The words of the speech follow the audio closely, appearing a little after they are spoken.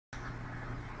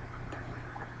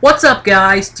What's up,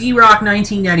 guys?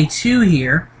 D-Rock1992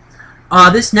 here.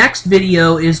 This next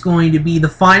video is going to be the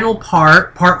final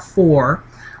part 4,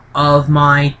 of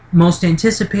my most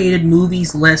anticipated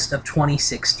movies list of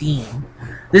 2016.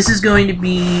 This is going to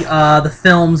be the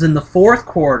films in the fourth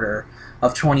quarter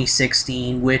of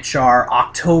 2016, which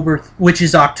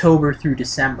is October through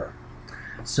December.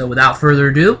 So without further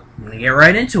ado, I'm going to get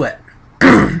right into it.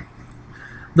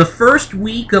 The first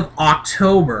week of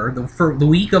October, the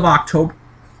week of October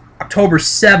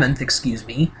 7th, excuse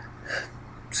me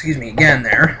again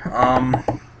there,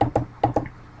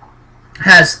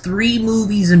 has 3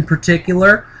 movies in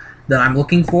particular that I'm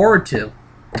looking forward to.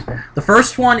 The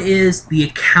first one is The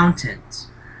Accountant.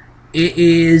 It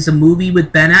is a movie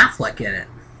with Ben Affleck in it.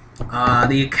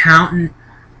 The Accountant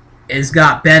has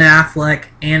got Ben Affleck,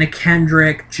 Anna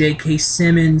Kendrick, J.K.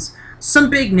 Simmons,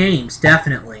 some big names,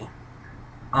 definitely.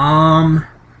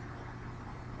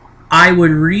 I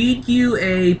would read you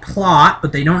a plot,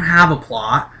 but they don't have a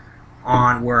plot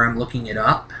on where I'm looking it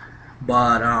up.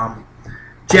 But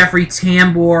Jeffrey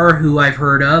Tambor, who I've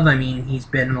heard of, I mean, he's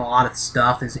been in a lot of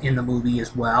stuff, is in the movie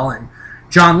as well, and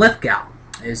John Lithgow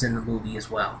is in the movie as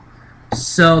well.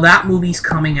 So that movie's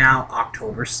coming out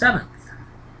October 7th.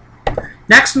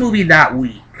 Next movie that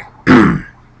week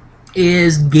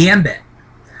is Gambit,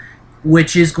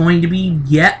 which is going to be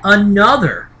yet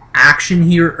another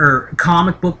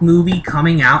comic book movie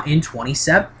coming out in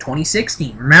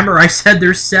 2016. Remember, I said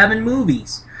there's 7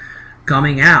 movies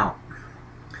coming out.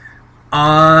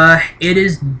 It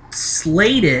is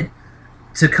slated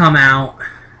to come out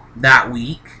that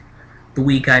week, the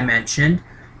week I mentioned,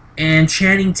 and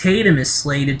Channing Tatum is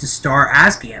slated to star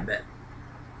as Gambit.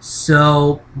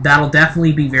 So that'll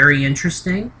definitely be very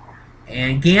interesting.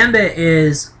 And Gambit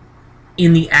is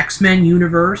in the X-Men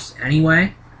universe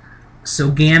anyway,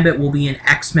 so Gambit will be an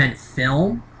X-Men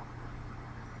film,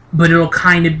 but it'll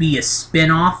kind of be a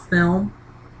spin-off film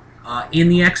in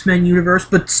the X-Men universe,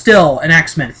 but still an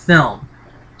X-Men film.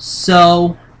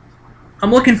 So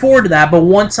I'm looking forward to that, but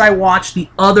once I watch the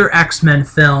other X-Men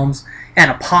films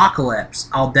and Apocalypse,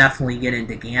 I'll definitely get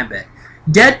into Gambit.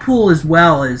 Deadpool as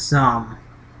well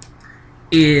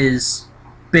is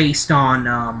based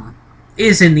on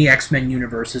is in the X-Men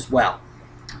universe as well.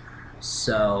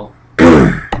 So,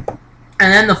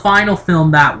 and then the final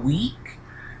film that week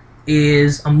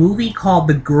is a movie called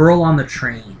The Girl on the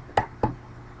Train.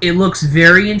 It looks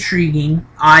very intriguing.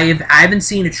 I haven't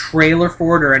seen a trailer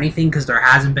for it or anything because there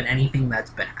hasn't been anything that's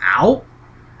been out,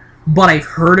 but I've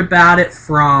heard about it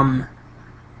from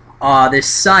this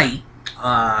site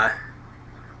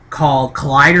called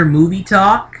Collider Movie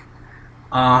Talk,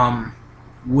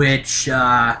 which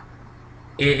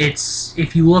it's,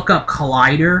 if you look up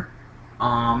Collider,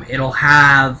 it'll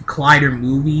have Collider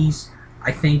Movies,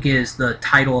 I think is the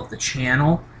title of the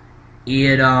channel.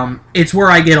 It's where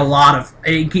I get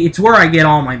it's where I get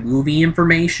all my movie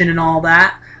information and all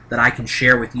that I can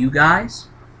share with you guys.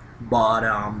 But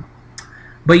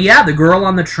yeah, The Girl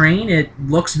on the Train, it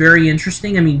looks very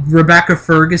interesting. I mean, Rebecca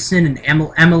Ferguson and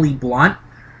Emily Blunt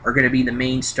are going to be the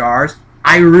main stars.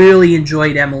 I really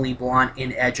enjoyed Emily Blunt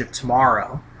in Edge of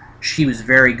Tomorrow. She was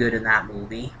very good in that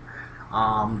movie.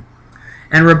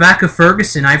 And Rebecca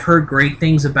Ferguson, I've heard great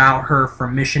things about her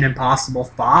from Mission Impossible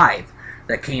 5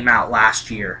 that came out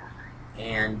last year.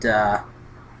 And that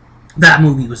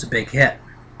movie was a big hit.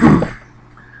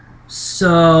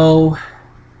 So,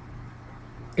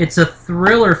 it's a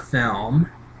thriller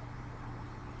film,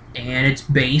 and it's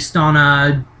based on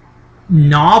a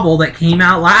novel that came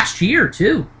out last year,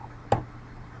 too.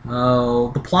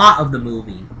 Oh, the plot of the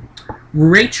movie.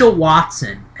 Rachel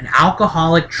Watson, an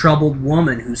alcoholic, troubled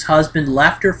woman whose husband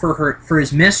left her for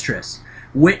his mistress,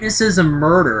 witnesses a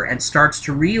murder and starts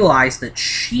to realize that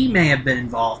she may have been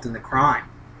involved in the crime.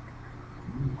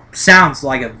 Sounds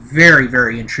like a very,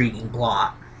 very intriguing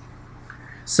plot.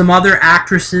 Some other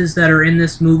actresses that are in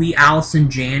this movie: Allison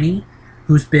Janney,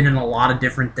 who's been in a lot of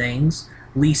different things;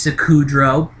 Lisa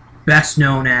Kudrow, best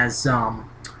known as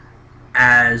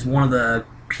one of the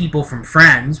people from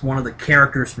Friends, one of the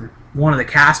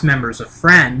cast members of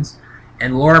Friends;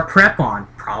 and Laura Prepon,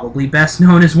 probably best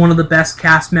known as one of the best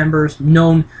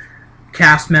known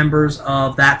cast members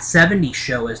of That 70s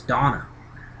Show as Donna.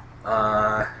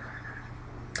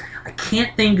 I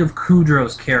can't think of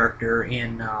Kudrow's character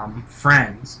in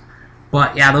Friends,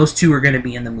 but yeah, those two are going to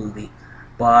be in the movie.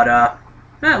 But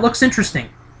yeah, it looks interesting.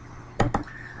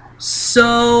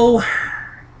 So,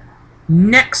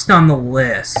 next on the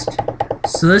list,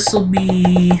 so this will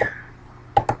be,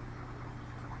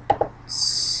 let's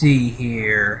see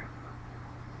here,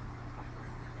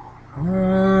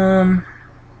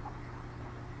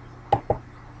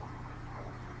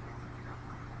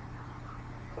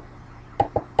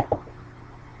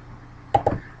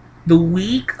 The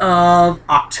week of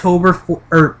October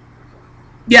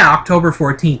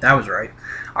 14th. I was right.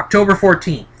 October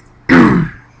 14th.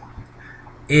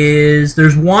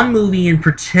 There's one movie in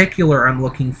particular I'm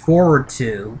looking forward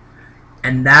to,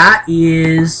 and that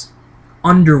is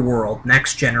Underworld: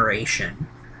 Next Generation.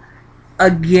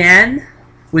 Again,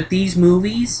 with these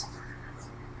movies,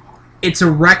 it's a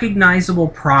recognizable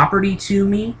property to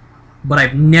me, but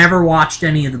I've never watched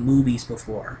any of the movies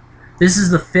before. This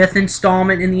is the 5th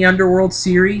installment in the Underworld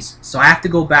series, so I have to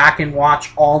go back and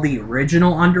watch all the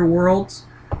original Underworlds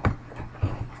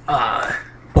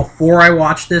before I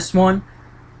watch this one.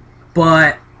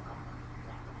 But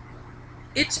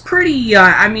it's pretty,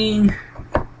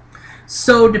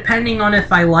 so depending on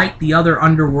if I like the other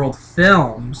Underworld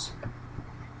films,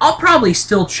 I'll probably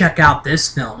still check out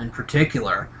this film in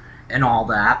particular and all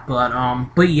that.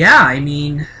 But yeah,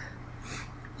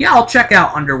 yeah, I'll check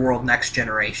out Underworld: Next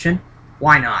Generation.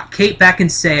 Why not? Kate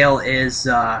Beckinsale is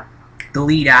the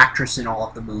lead actress in all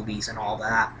of the movies and all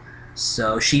that.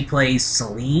 So she plays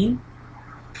Celine,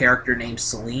 a character named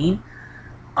Celine.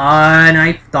 And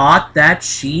I thought that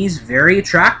she's very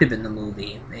attractive in the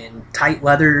movie. In tight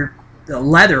leather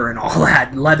and all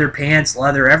that. Leather pants,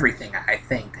 leather everything, I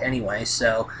think. Anyway,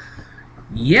 so,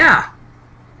 yeah.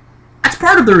 That's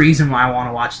part of the reason why I want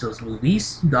to watch those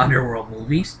movies. The Underworld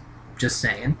movies. Just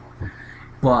saying.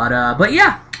 But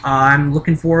yeah. I'm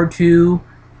looking forward to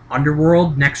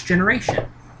Underworld: Next Generation.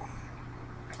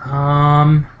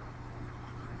 Let's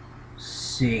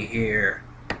see here.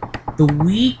 The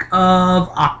week of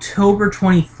October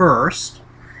 21st,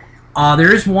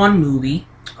 there's one movie,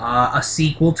 a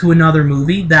sequel to another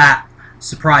movie that,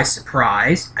 surprise,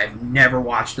 surprise, I've never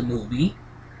watched the movie.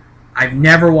 I've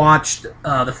never watched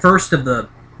the first of the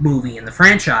movie in the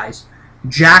franchise,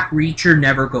 Jack Reacher: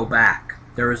 Never Go Back.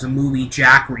 There was a movie,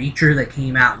 Jack Reacher, that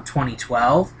came out in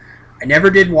 2012. I never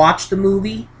did watch the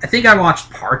movie. I think I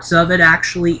watched parts of it,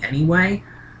 actually, anyway,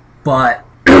 but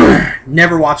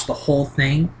never watched the whole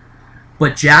thing.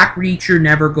 But Jack Reacher: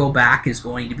 Never Go Back is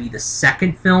going to be the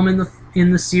second film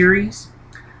in the series.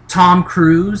 Tom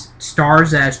Cruise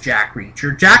stars as Jack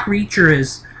Reacher. Jack Reacher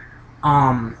is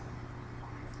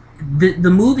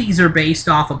the movies are based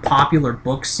off a popular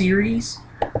book series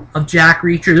of Jack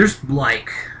Reacher. There's like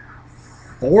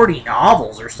 40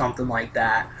 novels or something like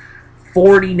that.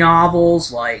 40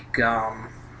 novels,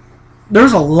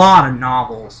 there's a lot of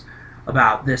novels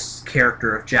about this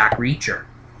character of Jack Reacher.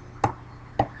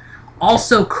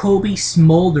 Also, Cobie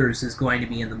Smulders is going to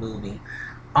be in the movie.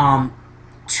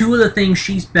 Two of the things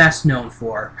she's best known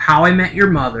for: How I Met Your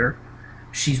Mother.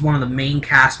 She was one of the main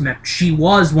cast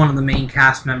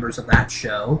members of that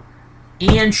show,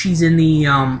 and she's in the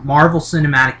Marvel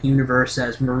Cinematic Universe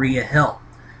as Maria Hill,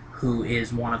 who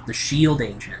is one of the S.H.I.E.L.D.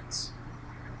 agents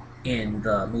in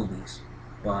the movies.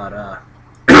 But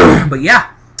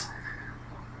yeah,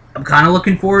 I'm kind of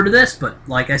looking forward to this, but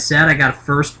like I said, I gotta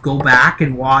first go back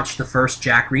and watch the first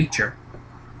Jack Reacher.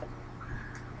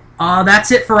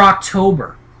 That's it for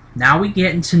October. Now we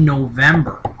get into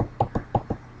November.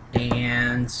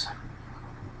 And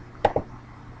let's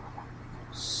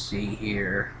see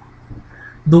here.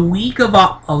 The week of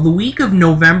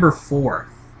November 4th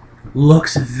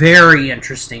looks very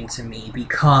interesting to me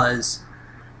because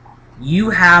you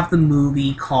have the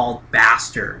movie called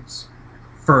Bastards,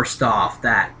 first off,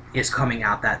 that is coming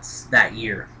out that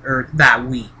year, or that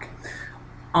week.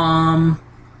 I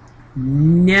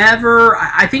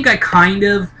think I kind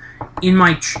of, in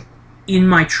my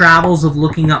travels of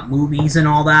looking up movies and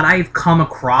all that, I've come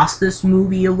across this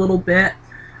movie a little bit,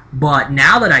 but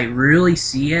now that I really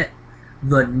see it,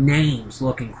 the names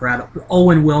look incredible.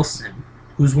 Owen Wilson,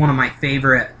 who's one of my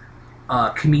favorite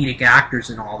comedic actors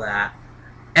and all that.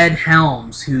 Ed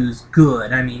Helms, who's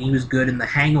good. He was good in the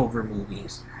Hangover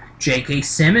movies. J.K.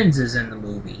 Simmons is in the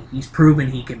movie. He's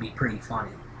proven he can be pretty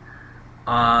funny.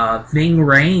 Ving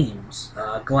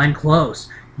Rhames, Glenn Close.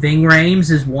 Ving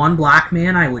Rhames is one black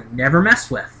man I would never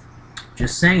mess with.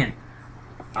 Just saying.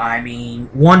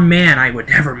 One man I would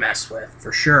never mess with,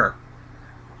 for sure.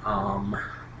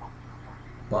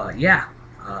 But yeah.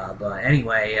 But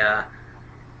anyway,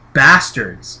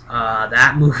 Bastards.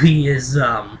 That movie is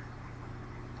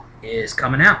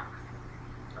coming out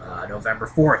November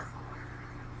 4th.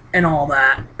 And all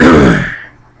that.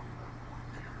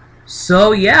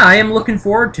 So yeah, I am looking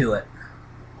forward to it.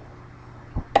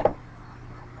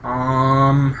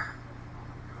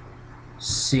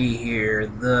 See here,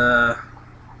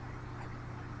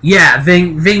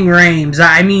 Ving Rhames.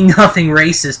 I mean nothing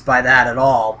racist by that at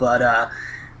all, but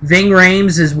Ving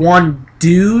Rhames is one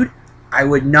dude I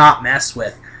would not mess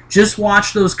with. Just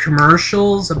watch those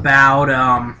commercials about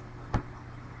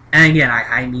And again,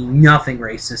 I mean nothing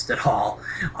racist at all.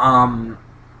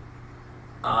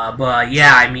 But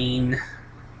yeah, I mean,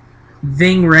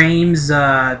 Ving Rhames,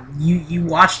 you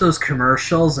watch those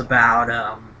commercials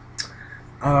about,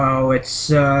 oh, it's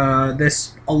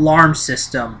this alarm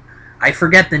system. I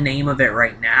forget the name of it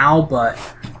right now, but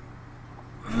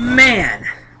man,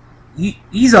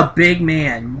 he's a big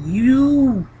man.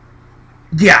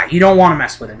 Yeah, you don't want to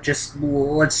mess with him.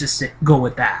 Let's just go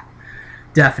with that.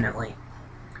 Definitely.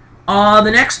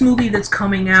 The next movie that's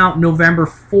coming out November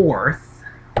 4th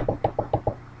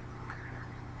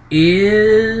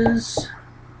is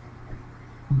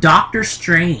Doctor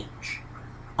Strange,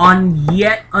 on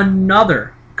yet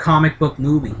another comic book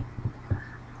movie.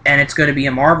 And it's going to be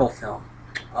a Marvel film.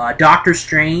 Doctor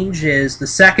Strange is the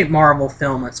second Marvel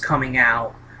film that's coming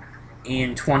out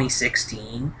in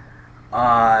 2016.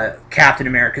 Captain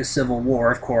America Civil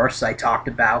War, of course, I talked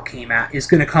about, is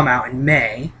going to come out in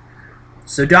May.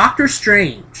 So Doctor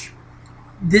Strange,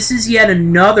 this is yet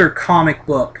another comic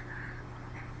book.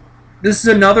 This is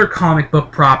another comic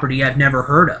book property I've never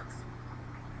heard of.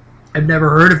 I've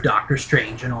never heard of Doctor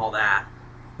Strange and all that.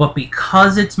 But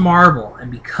because it's Marvel,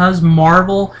 and because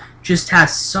Marvel just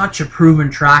has such a proven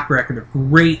track record of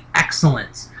great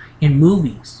excellence in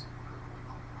movies,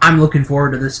 I'm looking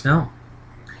forward to this film.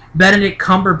 Benedict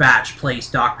Cumberbatch plays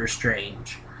Doctor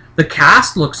Strange. The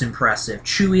cast looks impressive.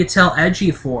 Chiwetel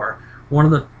Ejiofor, one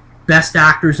of the best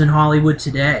actors in Hollywood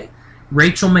today.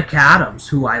 Rachel McAdams,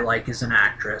 who I like as an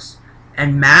actress.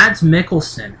 And Mads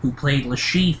Mikkelsen, who played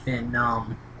Lashif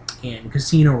in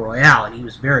Casino Royale, and he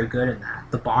was very good in that,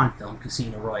 the Bond film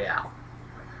Casino Royale.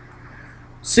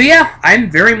 So yeah, I'm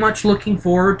very much looking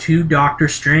forward to Doctor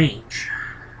Strange.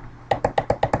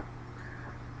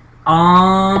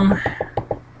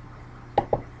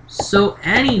 So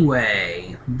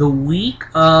anyway, the week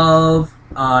of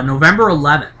November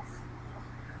 11th,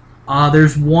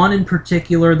 there's one in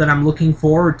particular that I'm looking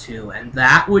forward to, and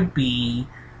that would be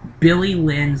Billy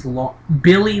Lynn's Long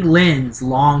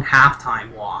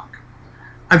Halftime Walk.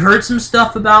 I've heard some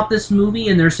stuff about this movie,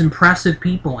 and there's impressive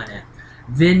people in it.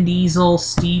 Vin Diesel,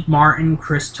 Steve Martin,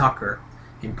 Chris Tucker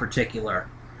in particular.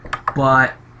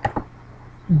 But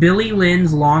Billy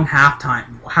Lynn's Long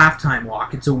Halftime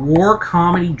Walk, it's a war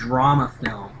comedy drama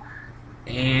film.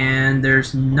 And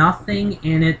there's nothing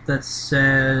in it that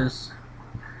says...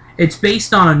 It's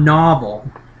based on a novel,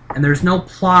 and there's no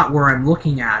plot where I'm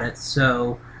looking at it,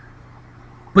 so...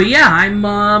 But yeah,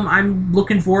 I'm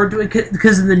looking forward to it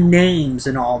because of the names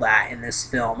and all that in this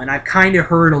film. And I've kind of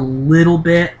heard a little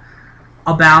bit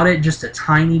about it, just a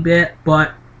tiny bit,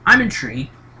 but I'm intrigued.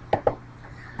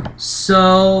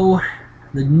 So,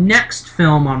 the next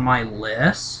film on my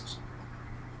list,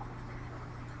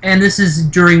 and this is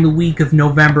during the week of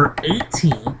November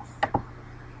 18th,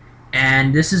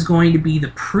 and this is going to be the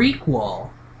prequel.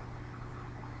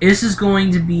 This is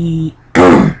going to be...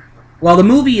 Well, the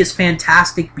movie is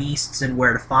Fantastic Beasts and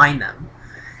Where to Find Them.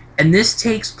 And this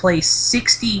takes place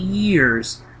 60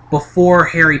 years before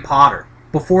Harry Potter.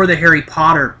 Before the Harry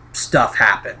Potter stuff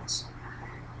happens.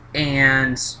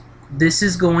 And this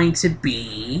is going to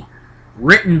be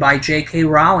written by J.K.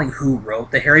 Rowling, who wrote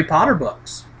the Harry Potter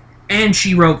books. And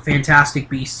she wrote Fantastic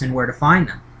Beasts and Where to Find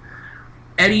Them.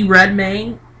 Eddie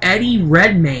Redmayne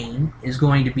is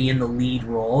going to be in the lead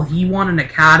role. He won an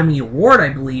Academy Award, I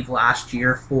believe, last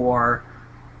year for,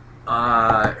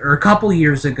 or a couple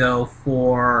years ago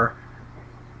for,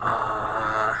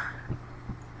 I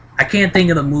can't think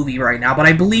of the movie right now, but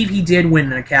I believe he did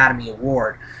win an Academy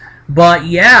Award. But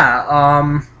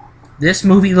yeah, this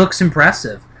movie looks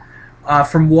impressive.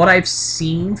 From what I've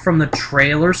seen from the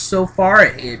trailers so far,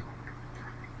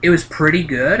 it was pretty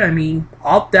good. I mean,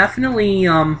 I'll definitely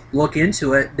look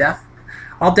into it.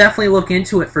 I'll definitely look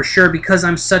into it for sure because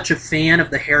I'm such a fan of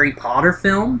the Harry Potter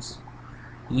films.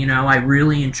 You know, I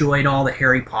really enjoyed all the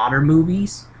Harry Potter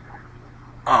movies.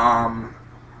 I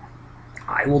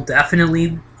will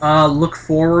definitely look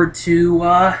forward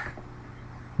to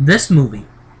this movie.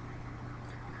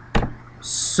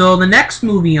 So the next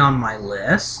movie on my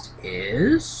list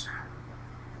is...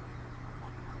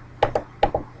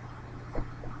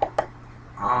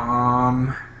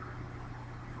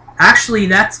 Actually,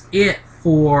 that's it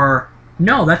for...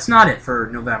 No, that's not it for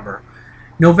November.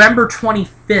 November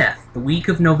 25th, the week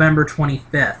of November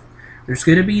 25th, there's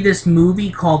going to be this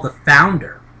movie called The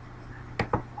Founder.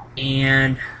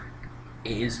 And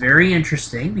it is very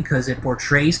interesting because it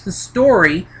portrays the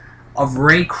story of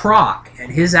Ray Kroc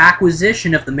and his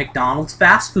acquisition of the McDonald's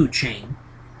fast food chain.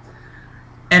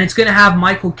 And it's going to have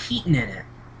Michael Keaton in it.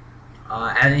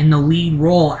 In the lead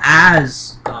role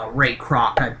as Ray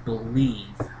Kroc, I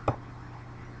believe.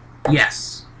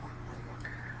 Yes.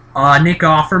 Nick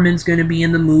Offerman's going to be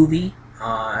in the movie,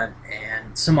 and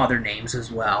some other names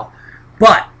as well.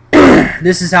 But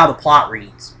this is how the plot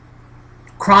reads.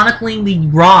 Chronicling the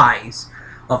rise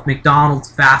of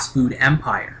McDonald's fast food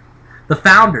empire, the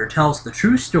founder tells the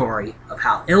true story of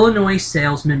how Illinois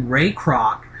salesman Ray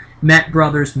Kroc met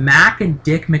brothers Mac and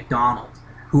Dick McDonald,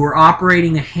 who were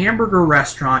operating a hamburger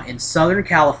restaurant in Southern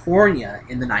California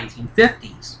in the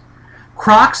 1950s.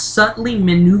 Kroc subtly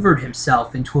maneuvered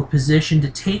himself into a position to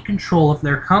take control of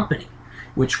their company,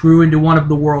 which grew into one of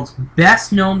the world's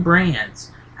best-known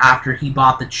brands after he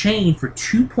bought the chain for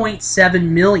 $2.7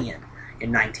 million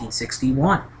in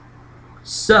 1961.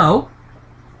 So,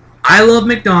 I love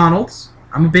McDonald's.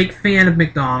 I'm a big fan of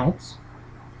McDonald's.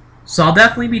 So I'll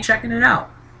definitely be checking it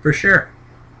out, for sure.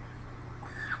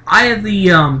 I have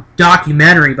the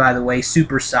documentary, by the way,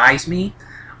 Super Size Me,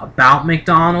 about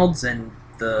McDonald's and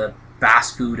the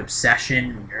fast food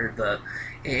obsession, or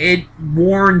it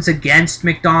warns against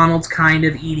McDonald's kind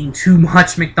of eating too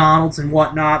much McDonald's and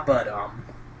whatnot, but I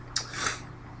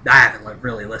haven't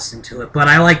really listened to it, but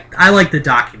I like the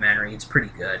documentary. It's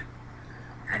pretty good.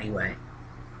 Anyway.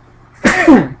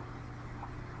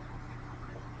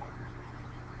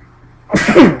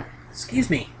 Excuse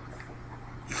me.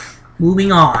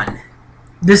 Moving on.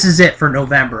 This is it for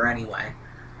November anyway.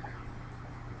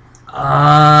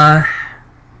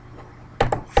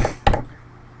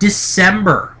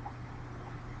 December.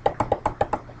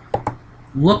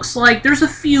 Looks like there's a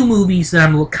few movies that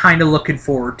I'm kind of looking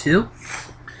forward to.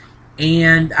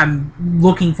 And I'm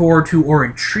looking forward to or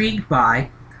intrigued by.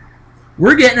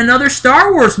 We're getting another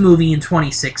Star Wars movie in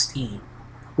 2016.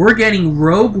 We're getting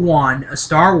Rogue One, a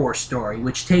Star Wars story,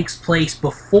 which takes place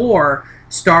before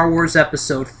Star Wars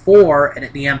Episode 4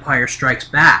 and The Empire Strikes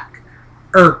Back.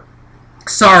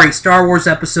 Star Wars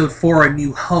Episode 4, A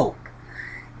New Hope.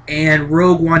 And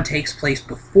Rogue One takes place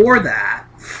before that.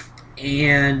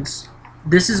 And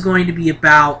this is going to be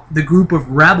about the group of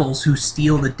rebels who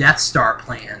steal the Death Star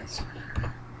plans.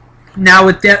 Now,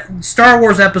 with Star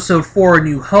Wars Episode 4, A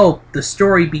New Hope, the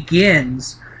story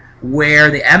begins where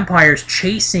the Empire's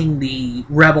chasing the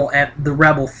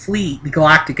rebel fleet. The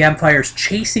Galactic Empire's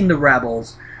chasing the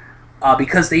rebels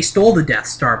because they stole the Death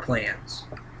Star plans.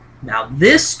 Now,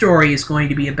 this story is going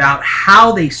to be about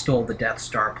how they stole the Death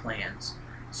Star plans.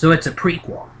 So it's a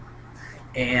prequel.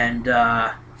 And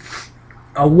a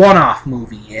one-off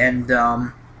movie. And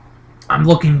I'm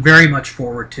looking very much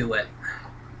forward to it.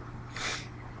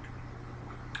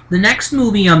 The next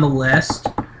movie on the list,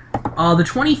 the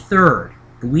 23rd,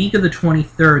 the week of the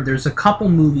 23rd, there's a couple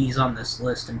movies on this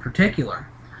list in particular.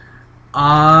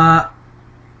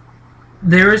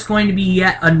 There is going to be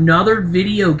yet another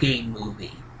video game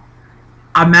movie.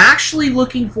 I'm actually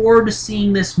looking forward to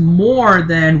seeing this more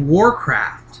than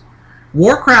Warcraft.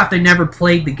 Warcraft, I never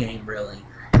played the game, really.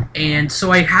 And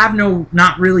so I have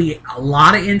not really a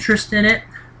lot of interest in it.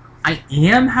 I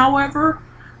am, however,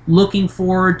 looking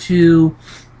forward to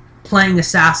playing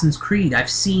Assassin's Creed. I've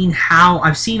seen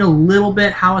a little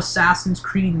bit how Assassin's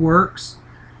Creed works,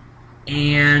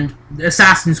 and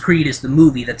Assassin's Creed is the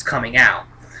movie that's coming out.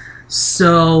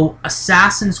 So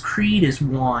Assassin's Creed is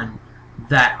one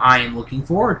that I am looking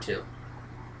forward to.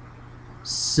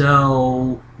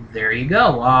 So there you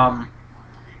go.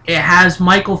 It has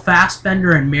Michael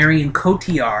Fassbender and Marion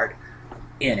Cotillard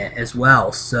in it as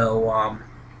well. So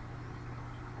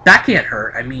that can't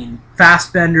hurt. I mean,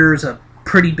 Fassbender's a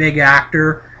pretty big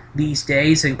actor these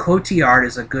days, and Cotillard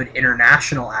is a good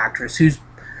international actress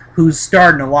who's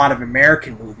starred in a lot of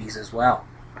American movies as well.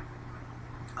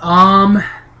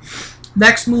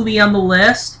 Next movie on the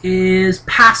list is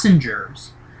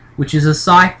Passengers, which is a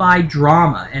sci-fi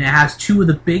drama, and it has two of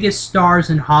the biggest stars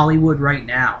in Hollywood right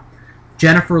now,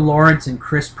 Jennifer Lawrence and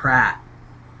Chris Pratt.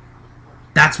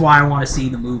 That's why I want to see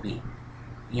the movie.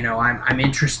 You know, I'm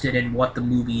interested in what the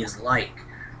movie is like,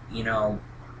 you know,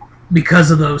 because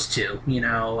of those two. You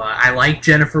know, I like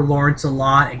Jennifer Lawrence a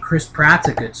lot, and Chris Pratt's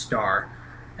a good star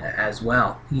as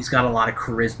well. He's got a lot of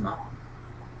charisma.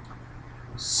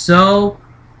 So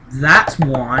that's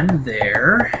one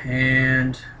there,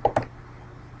 and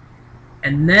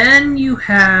then you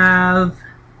have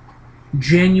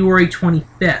January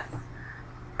 25th,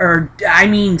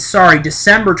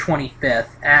 December 25th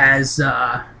as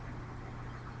the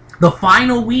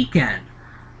final weekend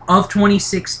of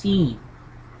 2016.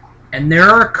 And there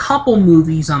are a couple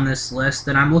movies on this list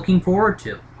that I'm looking forward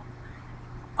to.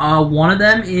 One of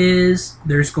them is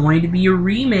there's going to be a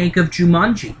remake of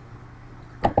Jumanji.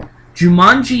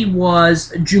 Jumanji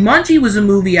was a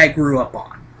movie I grew up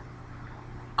on.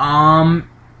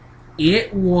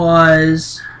 It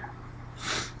was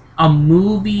a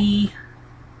movie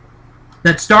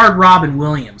that starred Robin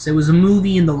Williams. It was a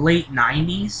movie in the late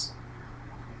 90s.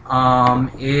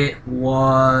 It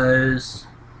was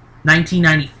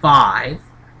 1995,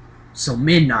 so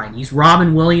mid-90s.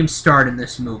 Robin Williams starred in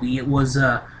this movie. It was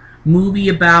a movie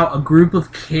about a group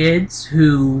of kids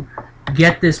who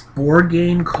get this board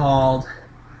game called...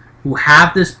 who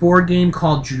have this board game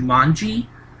called Jumanji.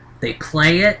 They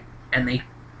play it, and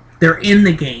they're in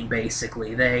the game,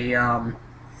 basically. The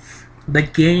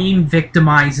game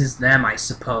victimizes them, I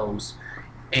suppose.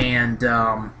 And,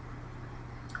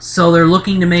 so they're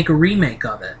looking to make a remake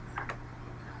of it.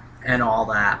 And all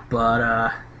that.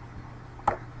 But,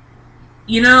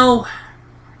 you know,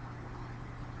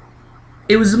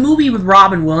 it was a movie with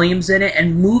Robin Williams in it,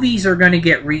 and movies are going to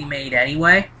get remade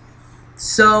anyway.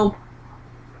 So,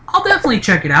 I'll definitely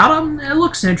check it out. It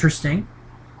looks interesting.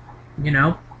 You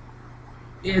know,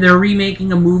 they're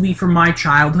remaking a movie from my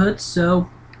childhood, so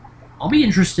I'll be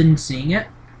interested in seeing it.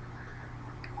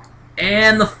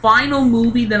 And the final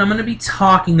movie that I'm going to be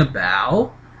talking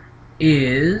about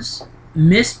is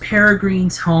Miss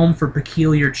Peregrine's Home for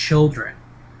Peculiar Children,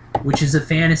 which is a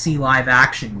fantasy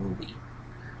live-action movie.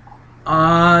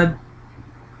 I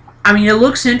mean, it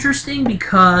looks interesting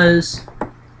because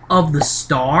of the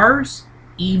stars.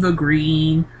 Eva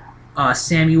Green,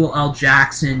 Samuel L.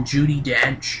 Jackson, Judi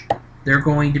Dench. They're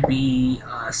going to be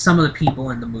some of the people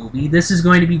in the movie. This is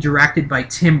going to be directed by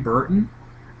Tim Burton,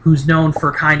 who's known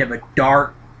for kind of a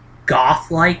dark,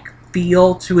 goth-like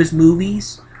feel to his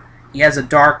movies. He has a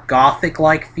dark,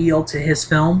 gothic-like feel to his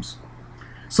films.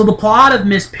 So the plot of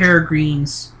Miss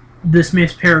Peregrine's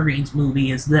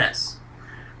movie is this.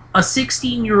 A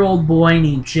 16-year-old boy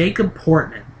named Jacob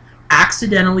Portman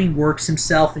accidentally works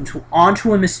himself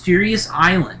onto a mysterious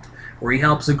island where he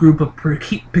helps a group of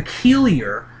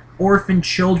peculiar orphan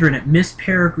children at Miss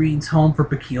Peregrine's Home for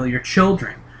Peculiar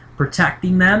Children,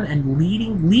 protecting them and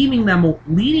leading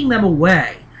them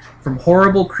away from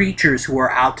horrible creatures who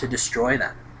are out to destroy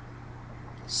them.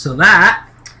 So that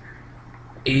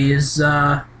is,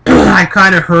 I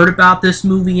kind of heard about this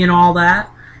movie and all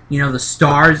that. You know, the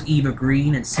stars, Eva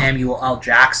Green and Samuel L.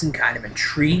 Jackson, kind of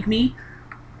intrigue me.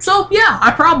 So, yeah,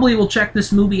 I probably will check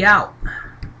this movie out.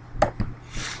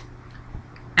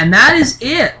 And that is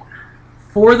it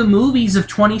for the movies of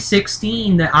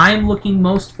 2016 that I am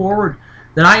most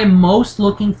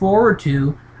looking forward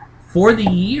to for the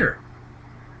year.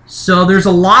 So there's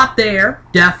a lot there,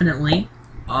 definitely.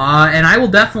 And I will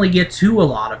definitely get to a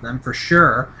lot of them for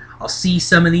sure. I'll see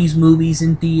some of these movies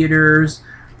in theaters.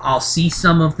 I'll see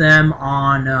some of them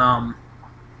on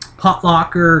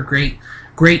Putlocker,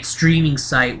 great streaming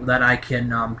site that I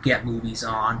can get movies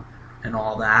on and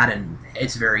all that, and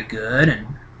it's very good,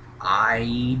 and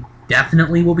I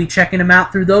definitely will be checking them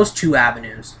out through those two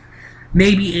avenues.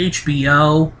 Maybe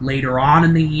HBO later on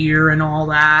in the year and all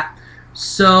that.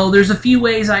 So there's a few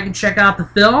ways I can check out the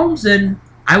films, and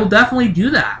I will definitely do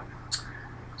that.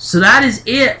 So that is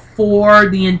it for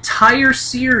the entire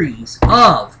series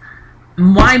of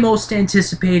my most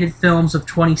anticipated films of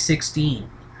 2016.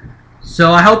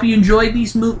 So I hope you enjoyed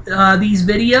these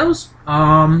videos.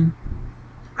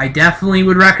 I definitely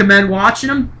would recommend watching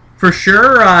them for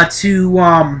sure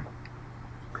to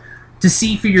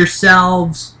see for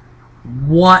yourselves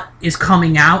what is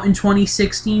coming out in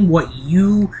 2016, what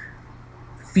you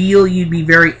feel you'd be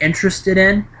very interested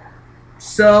in.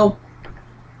 So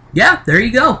yeah, there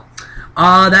you go.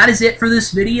 That is it for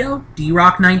this video.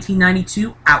 D-Rock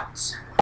 1992 out.